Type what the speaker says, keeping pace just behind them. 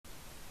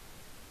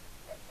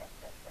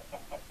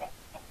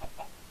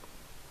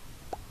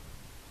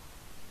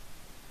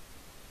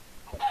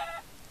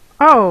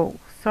Oh,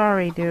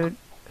 sorry, dude.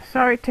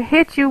 Sorry to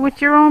hit you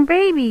with your own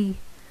baby.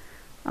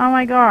 Oh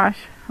my gosh.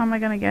 How am I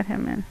gonna get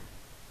him in?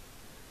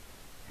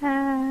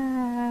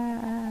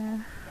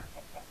 Ah.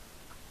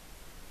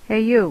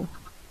 Hey, you.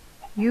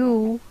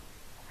 You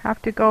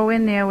have to go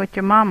in there with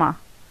your mama.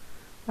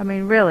 I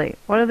mean, really,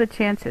 what are the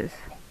chances?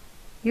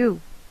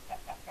 You.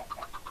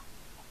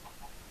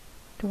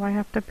 Do I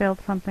have to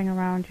build something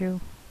around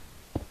you?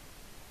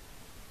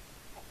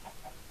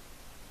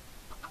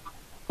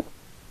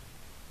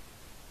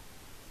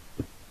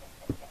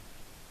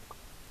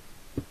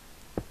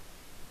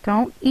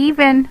 Don't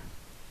even.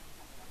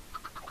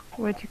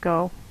 Where'd you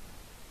go?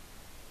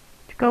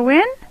 Did you go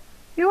in?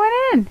 You went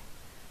in.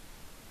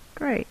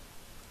 Great.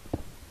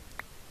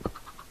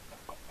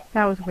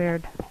 That was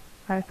weird.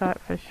 I thought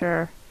for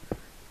sure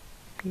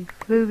he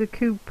flew the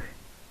coop.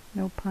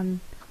 No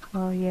pun.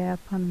 Well, yeah,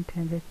 pun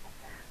intended.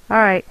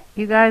 Alright,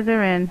 you guys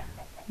are in.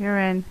 You're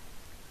in.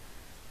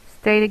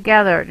 Stay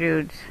together,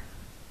 dudes.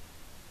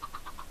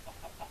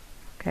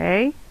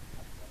 Okay?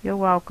 You're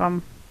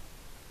welcome.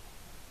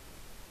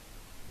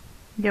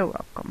 You're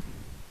welcome.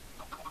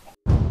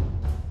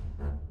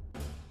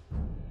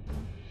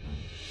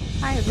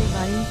 Hi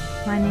everybody,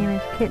 my name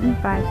is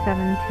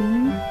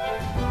Kitten517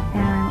 and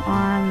I'm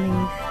on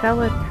the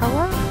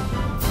Stellatela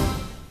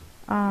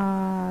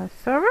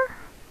server,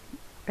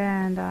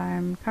 and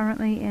I'm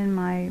currently in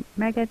my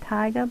Mega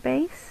Tiger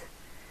base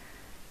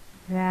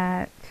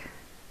that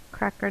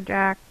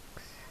Crackerjack,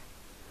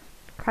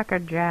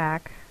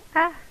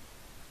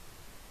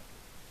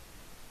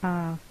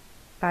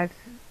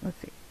 let's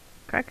see,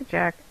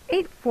 Crackerjack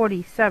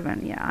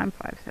 847, yeah, I'm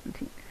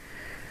 517,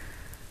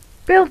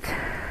 built.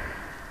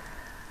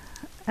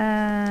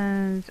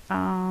 And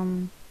let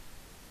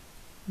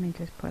me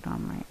just put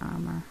on my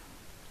armor.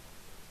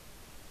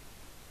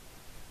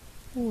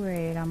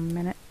 Wait a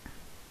minute.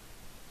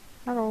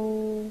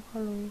 Hello. I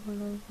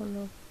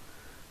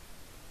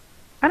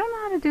don't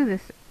know how to do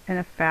this in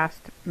a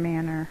fast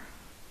manner.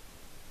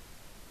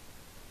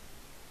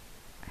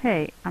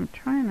 Hey, I'm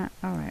trying to.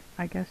 Alright,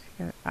 I guess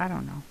you got. I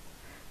don't know.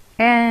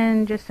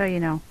 And just so you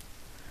know,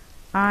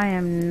 I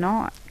am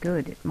not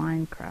good at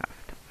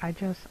Minecraft. I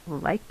just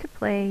like to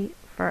play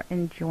for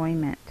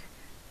enjoyment.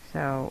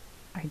 So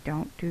I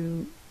don't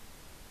do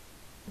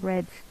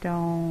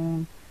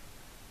redstone.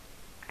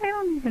 I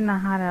don't even know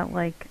how to,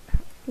 like,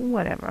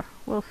 whatever.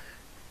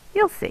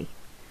 You'll see.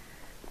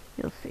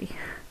 You'll see.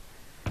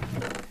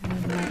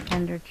 There's my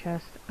ender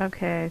chest.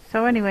 Okay,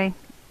 so anyway,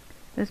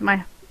 this is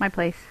my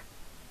place.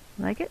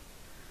 Like it?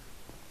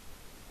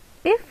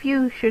 If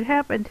you should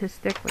happen to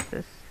stick with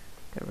this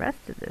the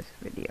rest of this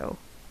video.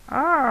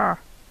 I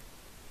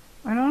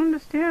don't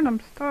understand. I'm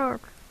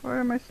stuck. Why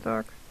am I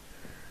stuck?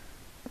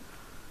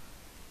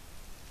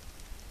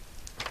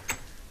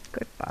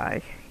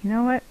 Goodbye. You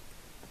know what?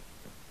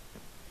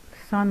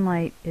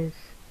 Sunlight is...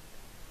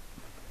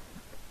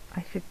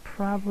 I should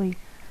probably...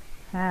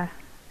 shut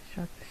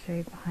the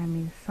shade behind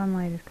me. The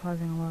sunlight is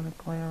causing a lot of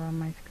glare on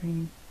my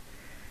screen.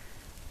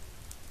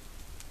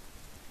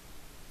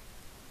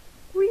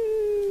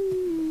 Whee!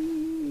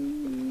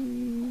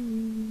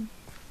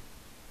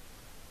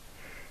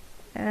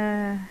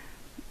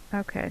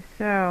 Okay,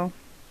 so...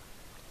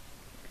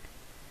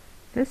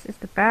 this is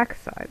the back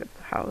side of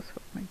the house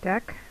with my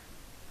deck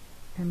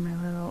and my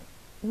little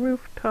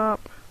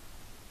rooftop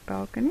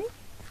balcony.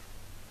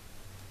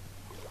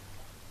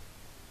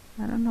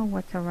 I don't know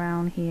what's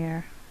around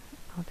here.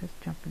 I'll just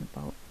jump in the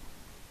boat.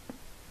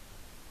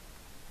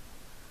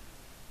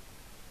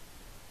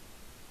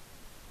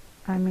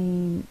 I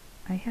mean,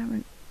 I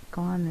haven't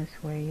gone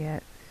this way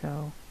yet,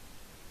 so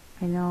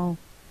I know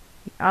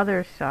the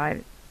other side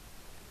of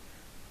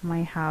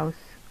my house,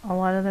 a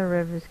lot of the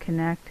rivers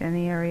connect, and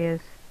the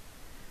areas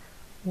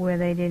where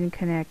they didn't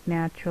connect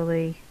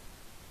naturally,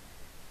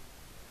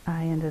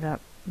 I ended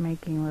up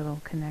making little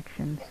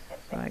connections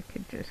so I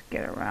could just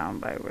get around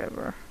by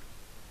river.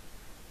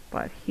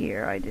 But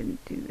here I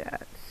didn't do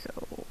that,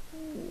 so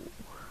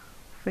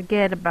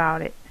forget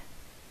about it.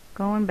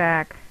 Going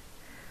back.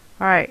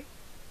 Alright.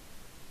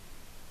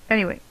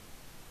 Anyway.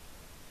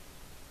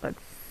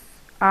 Let's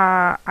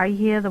I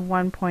hear the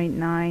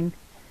 1.9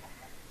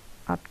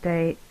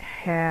 update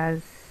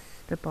has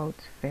the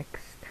boats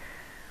fixed.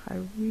 I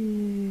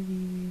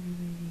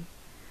really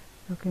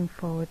looking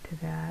forward to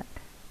that.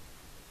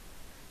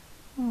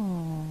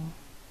 Oh,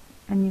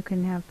 and you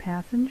can have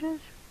passengers?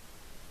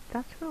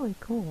 That's really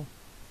cool.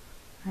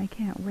 I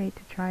can't wait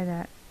to try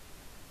that.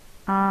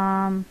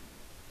 That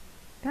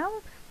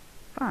looks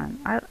fun.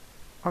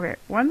 Okay,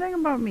 one thing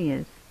about me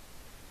is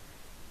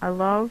I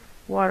love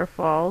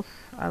waterfalls.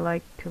 I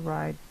like to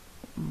ride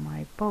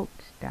my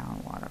boats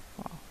down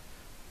waterfalls.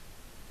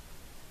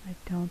 I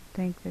don't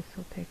think this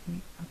will take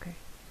me. Okay.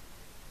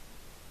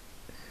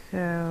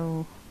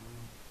 So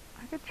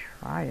I could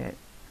try it.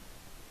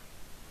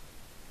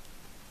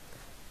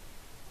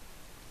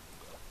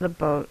 The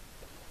boat.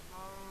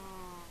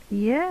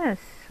 Yes,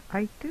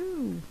 I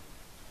do.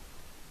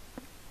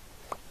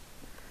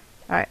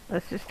 Alright,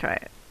 let's just try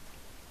it.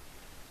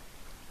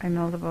 I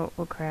know the boat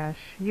will crash.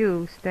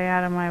 You stay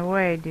out of my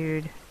way,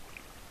 dude.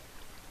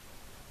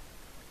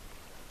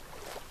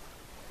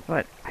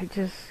 But I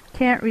just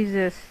can't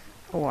resist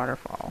a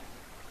waterfall.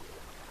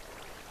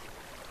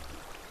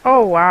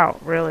 Oh wow,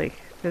 really?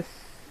 This...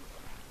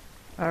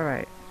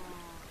 Alright.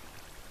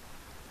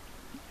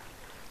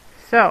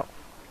 So,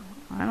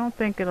 I don't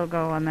think it'll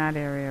go on that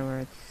area where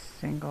it's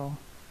single.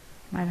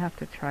 Might have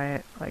to try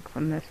it like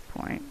from this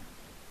point.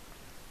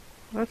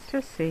 Let's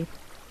just see.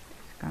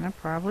 It's gonna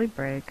probably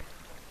break.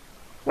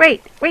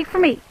 Wait! Wait for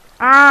me!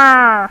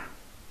 Ah!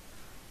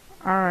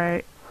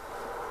 Alright.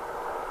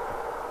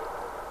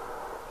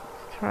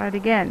 Let's try it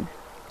again.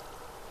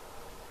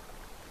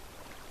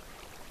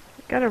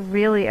 You gotta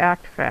really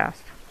act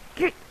fast.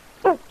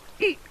 Oh!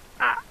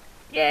 Ah!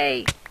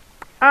 Yay!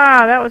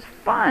 Ah, that was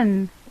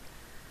fun!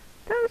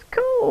 That was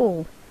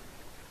cool!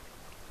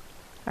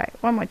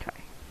 Alright, one more try.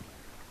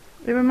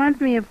 It reminds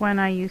me of when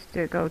I used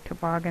to go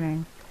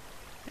tobogganing.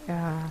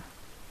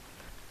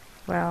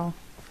 Well,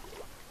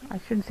 I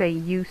shouldn't say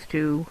used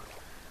to.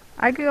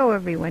 I go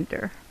every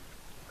winter.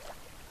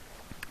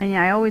 And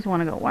yeah, I always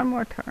want to go one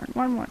more turn,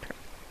 one more turn.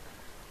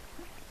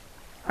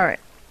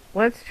 Alright,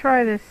 let's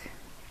try this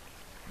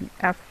in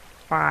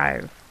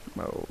F5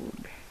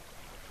 mode.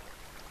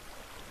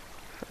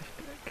 First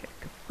I get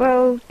the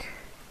boat.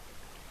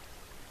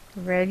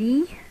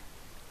 Ready?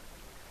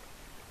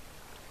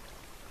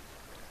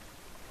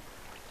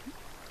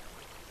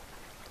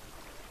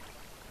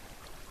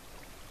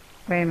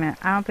 Wait a minute,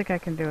 I don't think I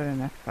can do it in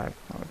F5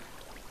 mode.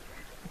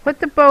 Put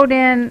the boat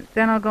in,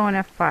 then I'll go in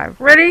F5.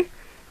 Ready?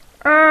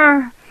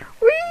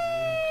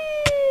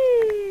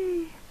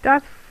 Whee!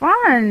 That's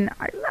fun!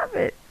 I love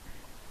it!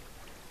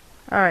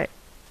 Alright,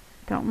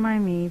 don't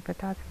mind me, but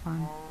that's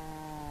fun.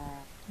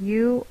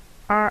 You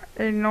are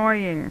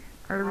annoying.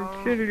 I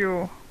will kill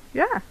you.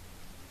 Yeah.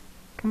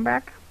 Come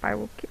back, I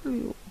will kill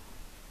you.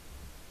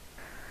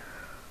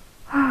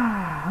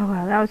 Oh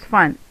well, that was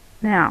fun.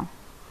 Now,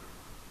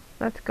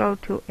 let's go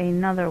to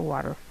another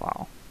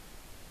waterfall,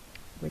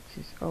 which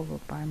is over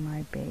by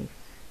my base.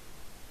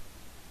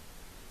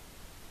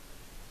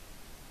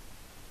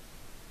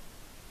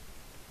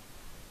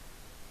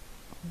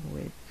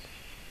 Which,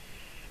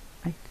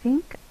 I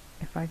think,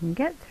 if I can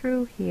get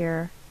through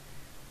here,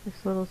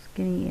 this little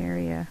skinny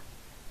area,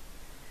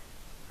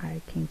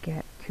 I can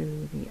get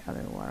to the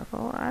other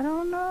waterfall. I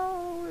don't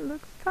know, it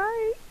looks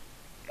tight.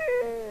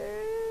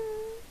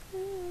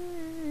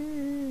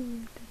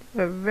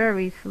 But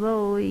very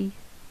slowly.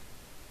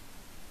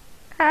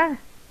 Ah!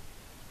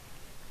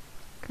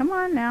 Come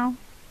on now.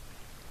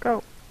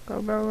 Go.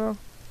 Go, go, go.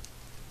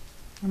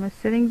 I'm a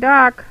sitting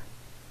duck.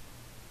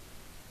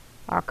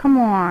 Oh, come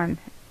on.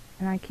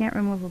 And I can't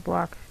remove a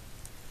block.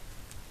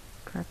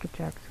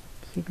 Crackerjack's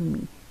kidding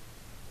me.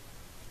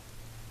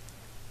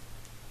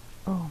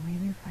 Oh,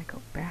 maybe if I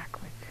go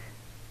backwards.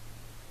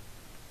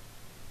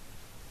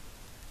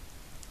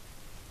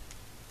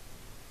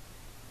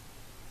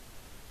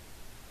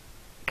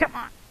 Come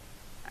on.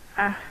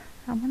 I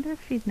wonder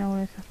if she'd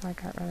notice if I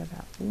got rid of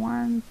that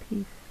one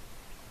piece.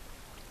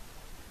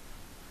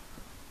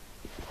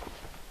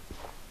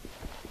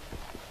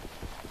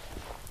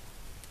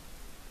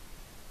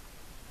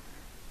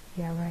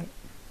 Yeah, right.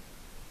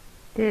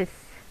 This.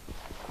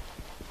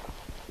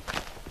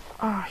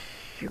 Oh,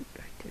 shoot.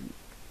 I didn't.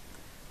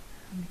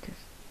 Let me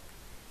just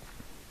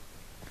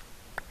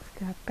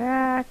step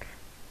back.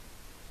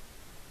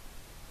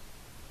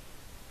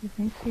 You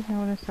think she'd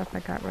notice if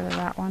I got rid of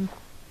that one?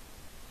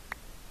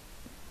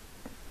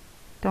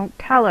 Don't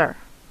tell her,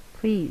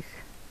 please.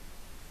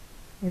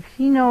 If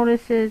she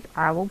notices,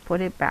 I will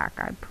put it back,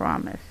 I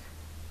promise.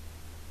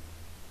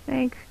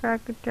 Thanks,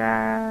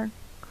 Crackerjack.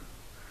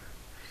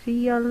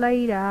 See you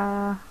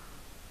later.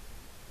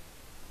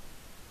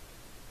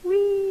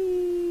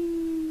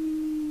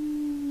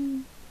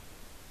 Whee!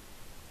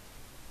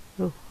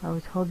 Oh, I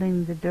was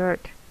holding the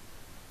dirt.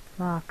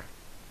 Look.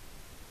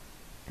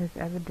 As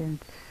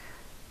evidence.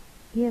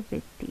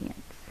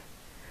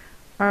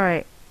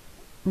 Alright.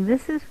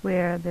 This is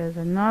where there's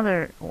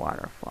another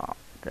waterfall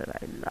that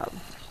I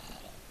love.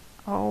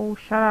 Oh,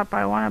 shut up.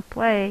 I want to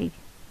play.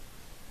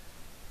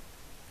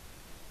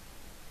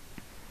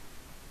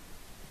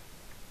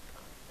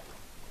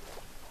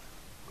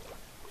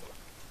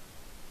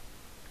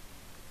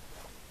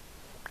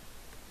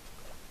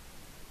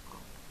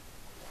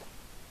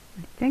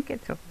 I think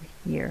it's over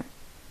here.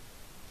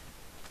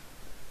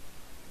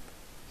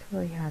 It's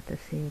really hard to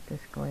see with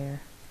this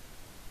glare.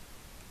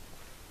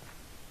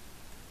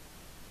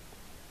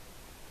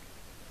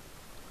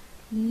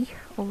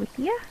 Over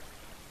here.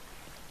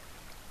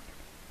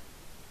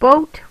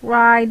 Boat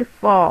Ride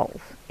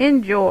Falls.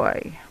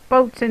 Enjoy.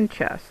 Boats and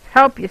chest.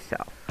 Help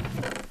yourself.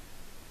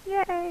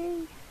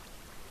 Yay.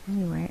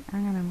 Anyway,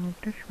 I'm gonna move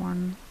this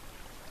one.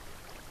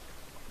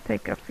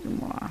 Take a few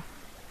more.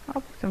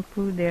 I'll put some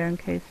food there in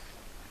case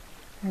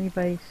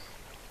anybody's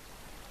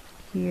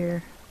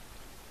here.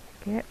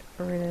 Get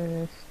rid of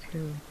this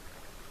too.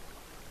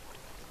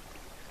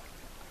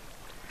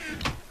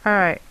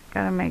 Alright,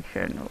 gotta make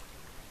sure no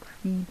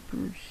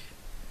creepers.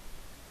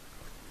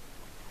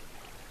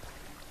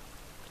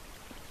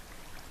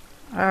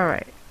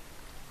 Alright.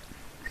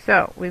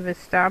 So, we've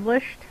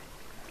established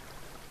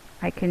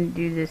I can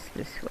do this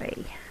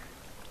way.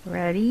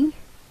 Ready?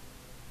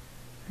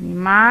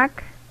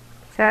 Mark.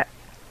 Set.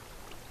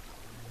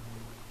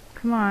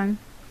 Come on.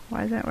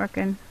 Why isn't it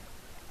working?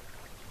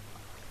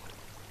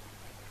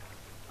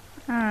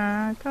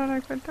 I thought I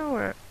could do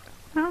it.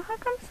 Now, how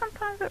come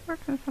sometimes it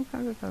works and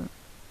sometimes it doesn't?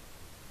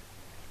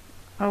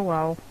 Oh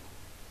well.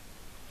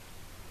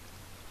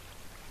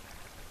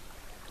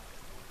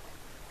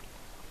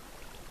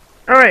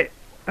 Alright,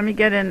 let me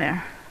get in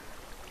there.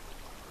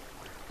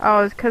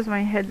 Oh, it's because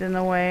my head's in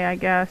the way, I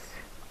guess.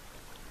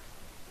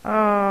 Oh,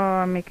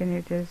 I'm making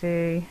you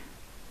dizzy.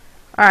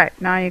 Alright,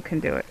 now you can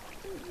do it.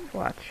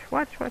 Watch,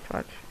 watch, watch,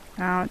 watch.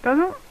 Now it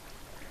doesn't.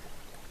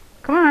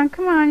 Come on,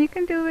 come on, you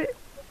can do it.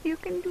 You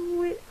can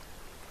do it.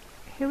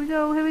 Here we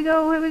go, here we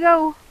go, here we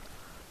go.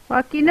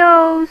 Lock your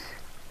nose.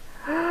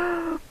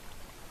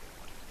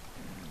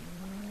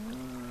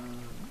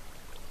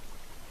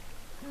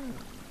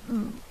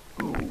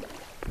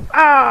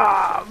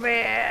 Oh,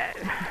 man.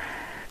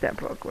 That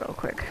broke real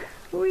quick.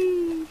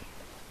 Whee.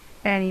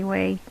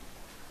 Anyway,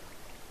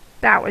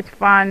 that was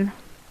fun.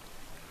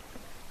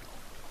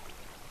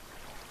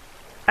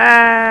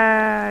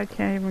 I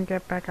can't even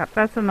get back up.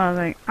 That's another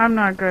thing. I'm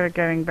not good at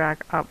getting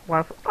back up.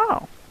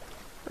 Oh,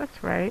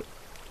 that's right.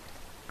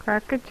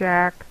 Cracker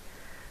Jack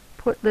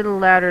put little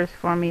ladders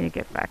for me to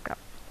get back up.